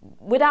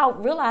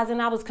without realizing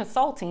I was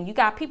consulting. You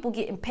got people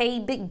getting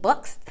paid big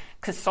bucks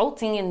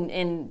consulting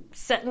and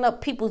setting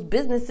up people's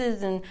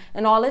businesses and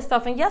all this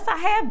stuff. And yes, I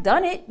have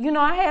done it.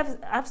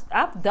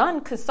 I've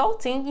done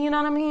consulting. You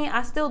know what I mean?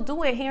 I still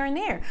do it here and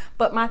there.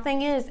 But my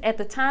thing is, at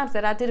the times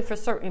that I did it for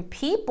certain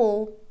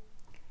people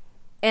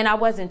and I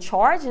wasn't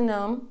charging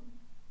them,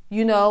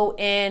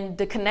 and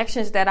the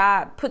connections that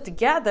I put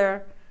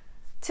together,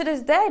 to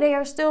this day, they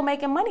are still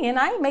making money, and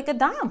I ain't make a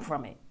dime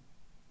from it.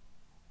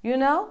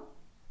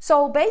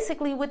 So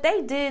basically what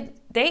they did,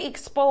 they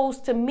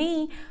exposed to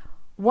me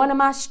one of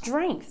my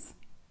strengths.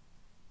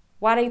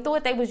 While they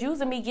thought they was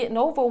using me, getting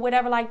over or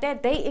whatever like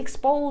that, they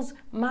exposed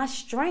my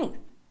strength.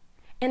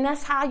 And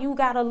that's how you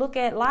got to look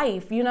at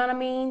life. You know what I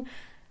mean?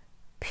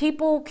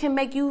 People can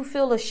make you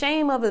feel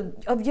ashamed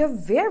of your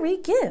very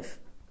gift.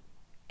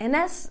 And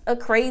that's a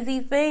crazy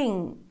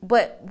thing.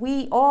 But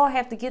we all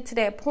have to get to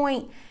that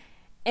point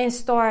and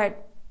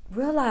start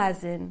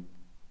realizing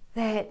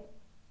that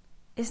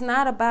it's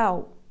not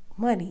about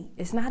money.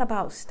 It's not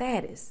about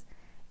status.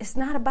 It's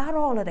not about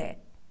all of that.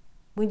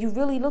 When you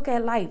really look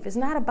at life, it's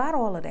not about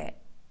all of that.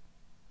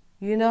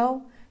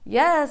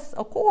 Yes,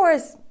 of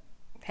course,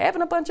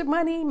 having a bunch of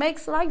money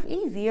makes life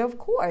easier. Of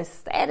course,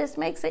 status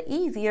makes it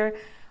easier.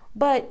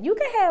 But you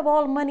can have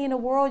all the money in the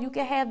world. You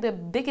can have the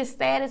biggest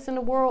status in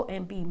the world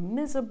and be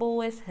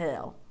miserable as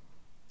hell.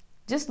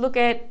 Just look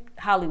at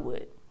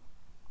Hollywood.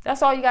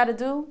 That's all you got to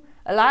do.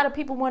 A lot of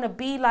people want to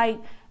be like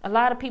a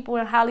lot of people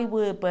in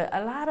Hollywood, but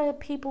a lot of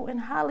people in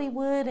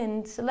Hollywood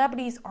and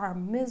celebrities are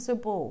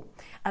miserable.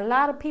 A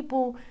lot of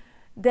people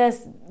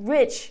that's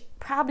rich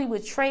probably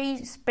would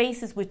trade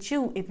spaces with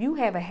you if you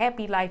have a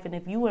happy life and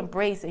if you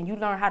embrace and you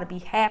learn how to be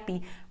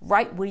happy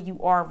right where you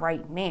are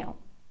right now.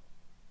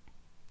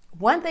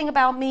 One thing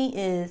about me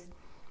is,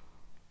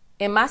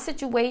 in my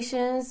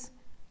situations,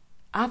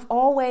 I've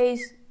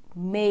always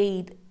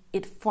made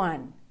it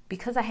fun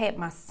because I had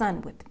my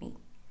son with me.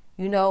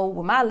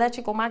 When my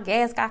electric or my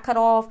gas got cut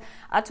off,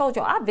 I told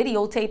you I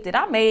videotaped it.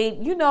 I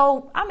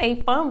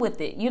made fun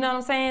with it. You know what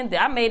I'm saying?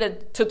 I made a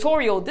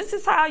tutorial. This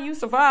is how you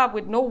survive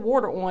with no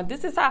water on.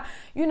 This is how,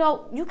 you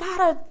got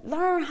to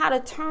learn how to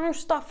turn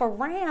stuff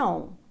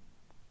around.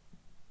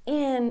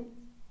 And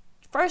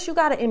first you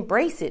got to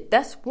embrace it.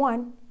 That's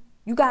one.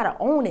 You got to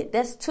own it.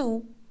 That's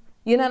two.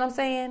 You know what I'm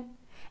saying?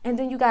 And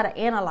then you got to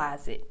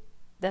analyze it.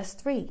 That's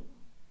three.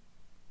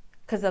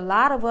 Because a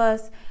lot of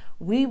us,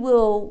 we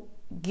will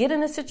get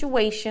in a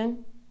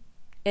situation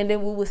and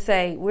then we will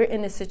say we're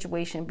in this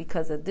situation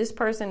because of this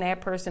person,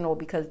 that person, or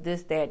because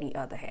this, that, and the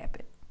other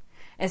happened.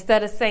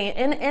 Instead of saying,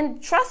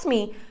 and trust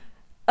me,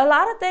 a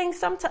lot of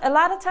things, a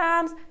lot of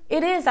times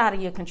it is out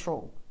of your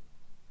control.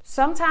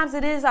 Sometimes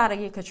it is out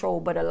of your control,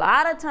 but a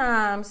lot of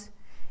times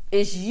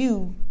it's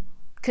you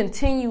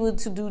continuing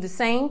to do the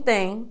same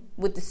thing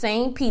with the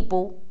same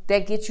people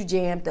that get you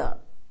jammed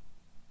up.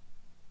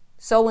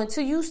 So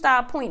until you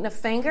start pointing a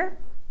finger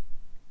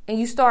and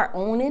you start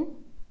owning,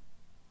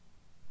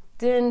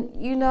 then,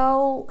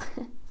 you're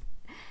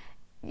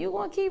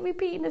going to keep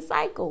repeating the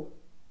cycle.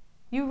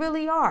 You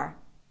really are,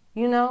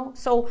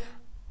 So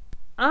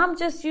I'm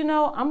just,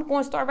 I'm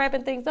going to start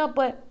wrapping things up,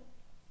 but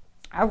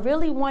I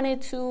really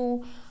wanted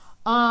to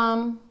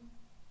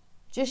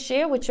just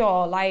share with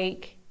y'all,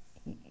 like,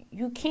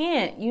 you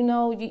can't, you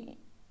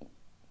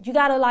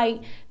got to,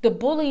 like, the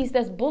bullies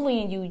that's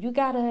bullying you, you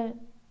got to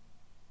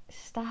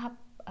stop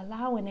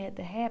allowing that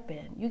to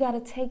happen. You got to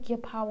take your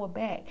power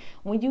back.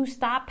 When you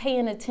stop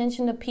paying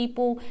attention to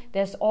people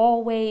that's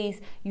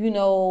always,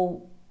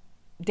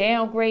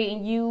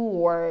 downgrading you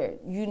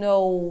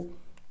or,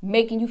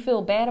 making you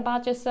feel bad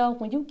about yourself,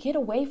 when you get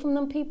away from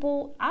them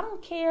people, I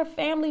don't care,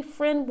 family,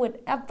 friend,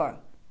 whatever.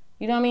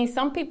 You know what I mean?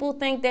 Some people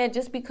think that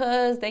just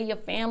because they're your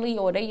family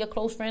or they're your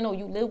close friend or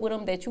you live with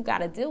them that you got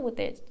to deal with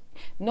it.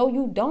 No,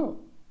 you don't.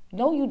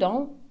 No, you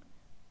don't.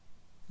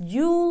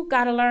 You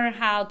got to learn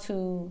how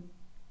to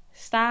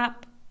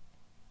stop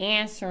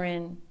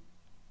answering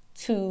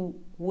to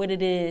what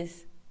it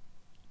is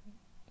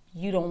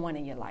you don't want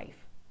in your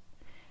life.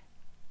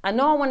 I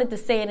know I wanted to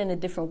say it in a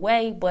different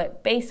way,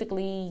 but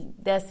basically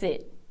that's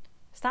it.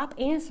 Stop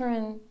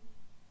answering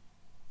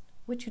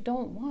what you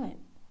don't want.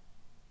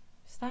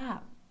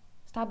 Stop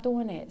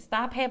doing that.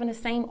 Stop having the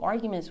same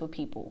arguments with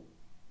people.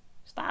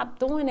 Stop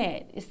doing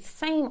that. It's the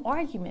same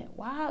argument.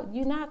 Why?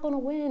 You're not going to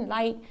win.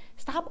 Like,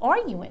 stop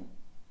arguing.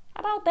 How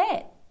about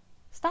that?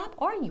 Stop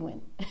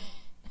arguing.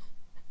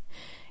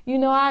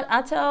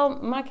 I tell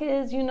my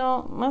kids,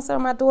 my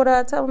son, my daughter,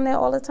 I tell them that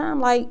all the time.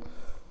 Like,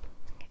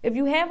 if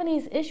you're having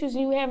these issues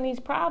and you're having these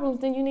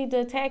problems, then you need to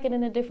attack it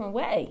in a different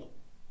way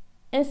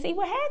and see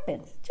what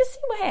happens. Just see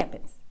what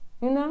happens,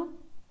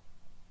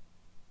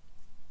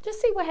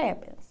 Just see what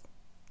happens.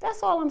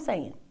 That's all I'm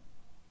saying.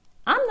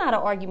 I'm not an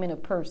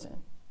argumentative person,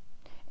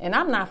 and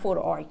I'm not for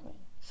the argument.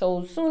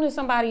 So as soon as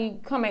somebody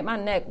come at my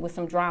neck with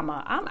some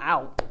drama, I'm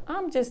out.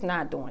 I'm just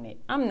not doing it.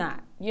 I'm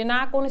not. You're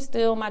not going to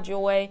steal my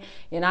joy.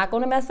 You're not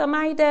going to mess up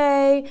my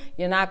day.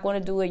 You're not going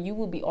to do it. You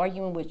will be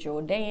arguing with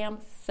your damn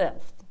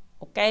self,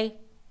 okay?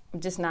 I'm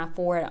just not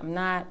for it.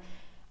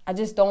 I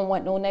just don't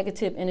want no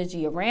negative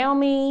energy around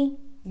me.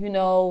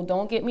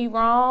 Don't get me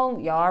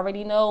wrong. Y'all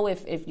already know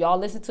if y'all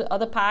listen to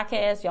other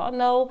podcasts, y'all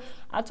know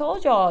I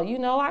told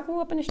y'all, I grew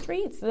up in the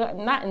streets.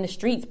 Not in the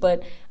streets,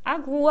 but I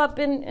grew up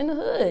in the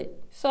hood.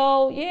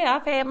 So, yeah,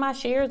 I've had my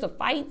shares of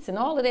fights and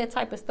all of that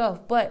type of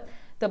stuff. But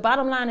the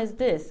bottom line is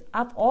this.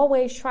 I've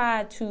always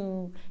tried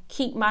to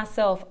keep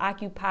myself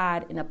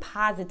occupied in a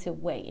positive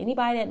way.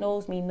 Anybody that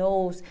knows me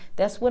knows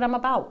that's what I'm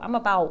about. I'm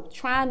about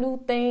trying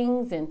new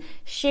things and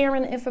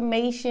sharing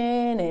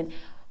information and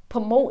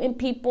promoting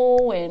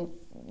people and,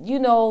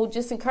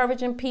 just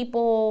encouraging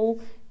people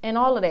and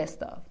all of that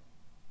stuff.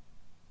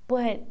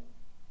 But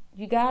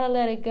you got to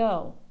let it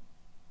go.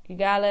 You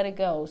got to let it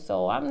go.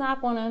 So I'm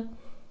not going to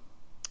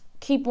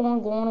keep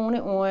on going on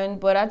and on.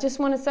 But I just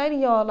want to say to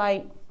y'all,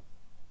 like,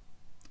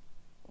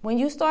 when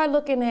you start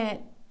looking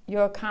at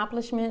your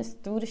accomplishments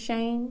through the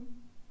shame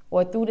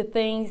or through the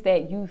things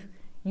that you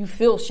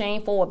feel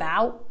shameful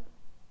about,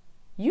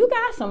 you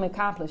got some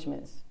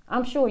accomplishments.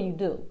 I'm sure you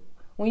do.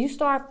 When you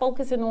start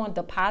focusing on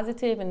the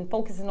positive and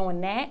focusing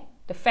on that,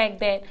 the fact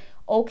that,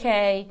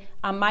 okay,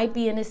 I might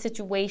be in this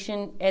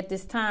situation at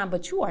this time,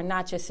 but you are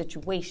not your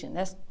situation.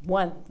 That's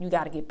one you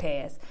got to get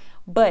past.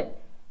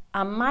 But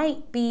I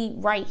might be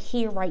right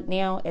here, right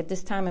now, at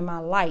this time in my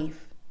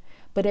life.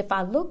 But if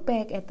I look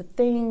back at the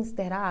things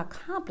that I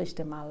accomplished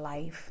in my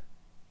life,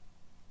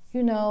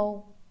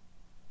 how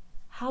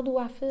do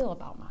I feel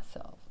about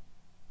myself?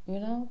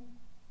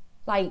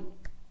 Like,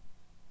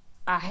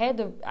 I had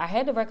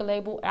the record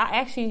label. I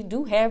actually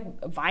do have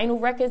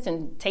vinyl records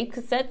and tape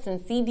cassettes and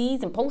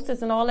CDs and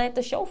posters and all that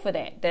to show for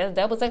that.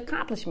 That was an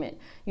accomplishment.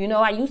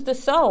 I used to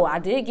sew. I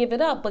did give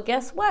it up. But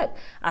guess what?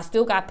 I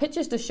still got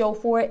pictures to show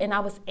for it. And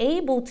I was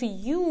able to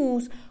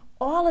use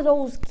all of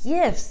those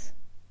gifts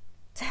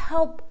to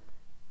help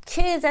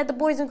kids at the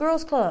Boys and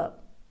Girls Club.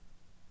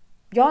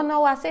 Y'all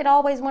know I said I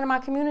always wanted my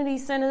community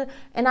center,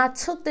 and I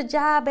took the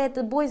job at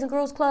the Boys and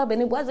Girls Club,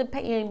 and it wasn't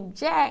paying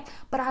jack,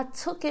 but I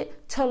took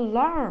it to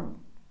learn.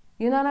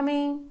 You know what I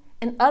mean?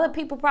 And other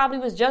people probably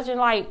was judging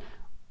like,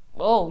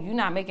 oh, you're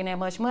not making that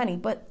much money.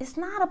 But it's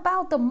not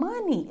about the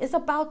money. It's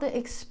about the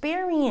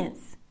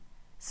experience.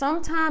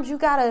 Sometimes you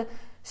got to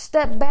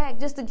step back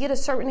just to get a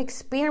certain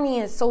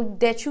experience so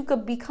that you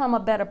could become a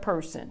better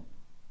person.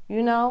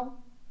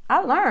 I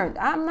learned.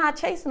 I'm not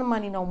chasing the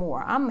money no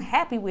more. I'm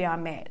happy where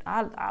I'm at.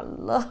 I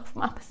love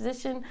my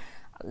position.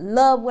 I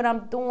love what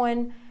I'm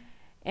doing.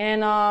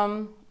 And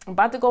I'm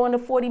about to go in the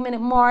 40-minute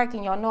mark,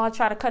 and y'all know I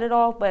try to cut it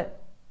off, but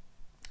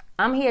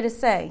I'm here to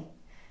say,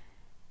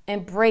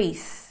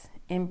 embrace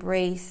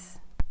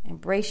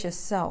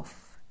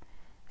yourself.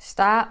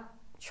 Stop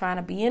trying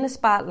to be in the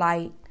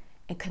spotlight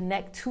and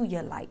connect to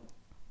your light.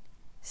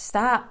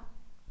 Stop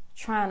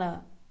trying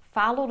to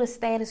follow the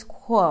status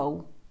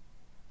quo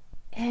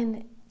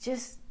and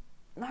just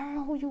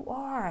learn who you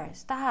are.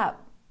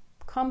 Stop.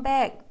 Come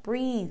back.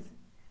 Breathe.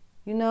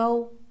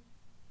 A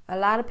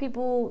lot of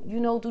people,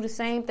 do the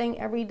same thing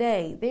every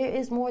day. There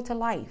is more to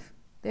life.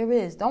 There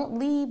is. Don't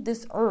leave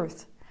this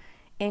earth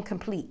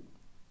incomplete.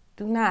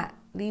 Do not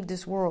leave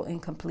this world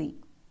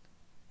incomplete.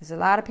 There's a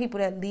lot of people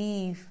that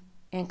leave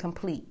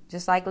incomplete.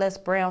 Just like Les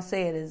Brown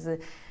said,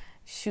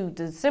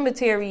 the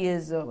cemetery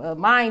is a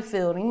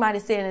minefield. He might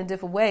have said it in a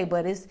different way,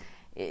 but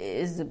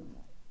it's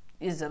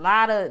a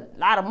lot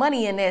of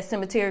money in that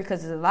cemetery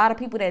because there's a lot of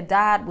people that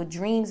died with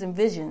dreams and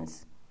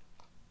visions.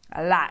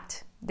 A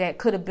lot that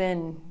could have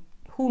been,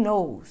 who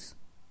knows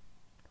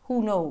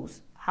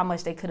how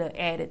much they could have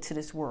added to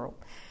this world.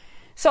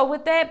 So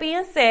with that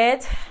being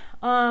said,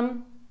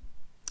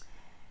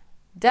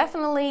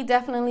 definitely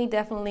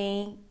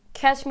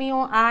catch me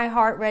on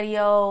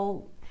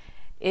iHeartRadio.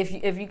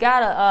 If you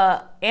got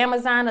a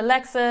Amazon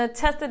Alexa,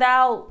 test it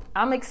out.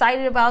 I'm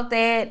excited about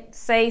that.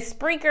 Say,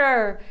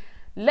 Spreaker,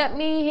 let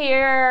me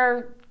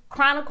hear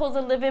Chronicles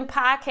of Living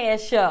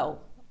podcast show.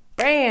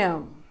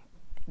 Bam.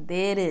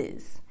 There it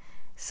is.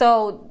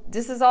 So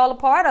this is all a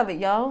part of it,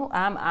 yo.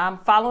 I'm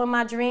following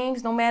my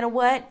dreams no matter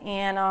what,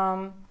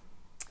 and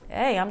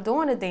hey, I'm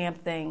doing the damn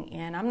thing,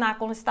 and I'm not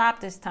going to stop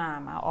this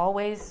time. I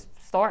always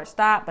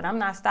stop, but I'm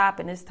not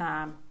stopping this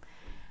time.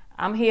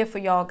 I'm here for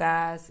y'all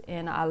guys,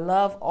 and I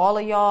love all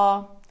of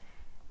y'all.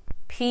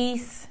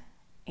 Peace,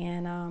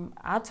 and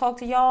I'll talk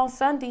to y'all on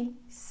Sunday,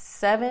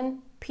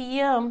 7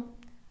 p.m.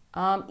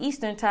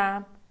 Eastern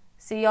time.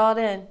 See y'all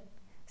then.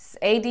 It's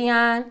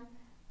Adionne,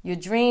 your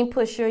dream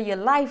pusher, your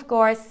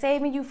lifeguard,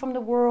 saving you from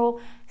the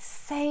world,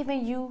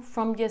 saving you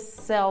from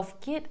yourself.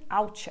 Get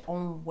out your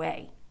own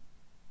way.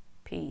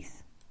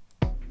 Peace.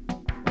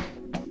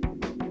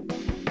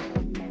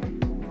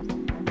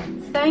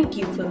 Thank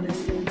you for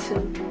listening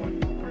to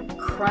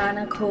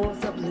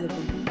Chronicles of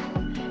Living,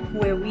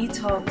 where we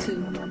talk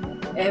to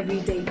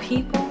everyday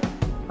people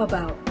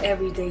about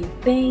everyday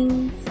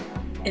things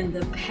in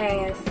the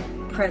past,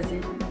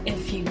 present, and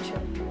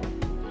future.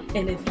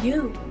 And if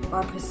you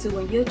are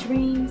pursuing your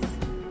dreams,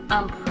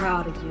 I'm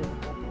proud of you.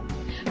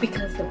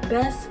 Because the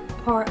best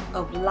part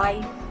of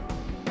life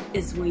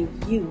is when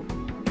you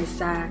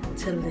decide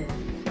to live.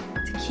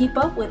 To keep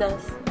up with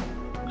us,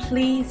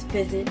 please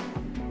visit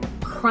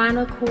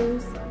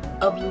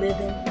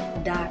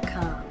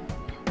chronicles-of-livin.com.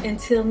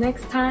 Until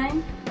next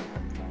time,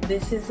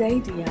 this is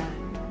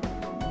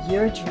Adionne,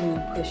 your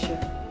dream pusher.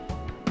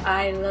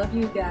 I love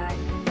you guys.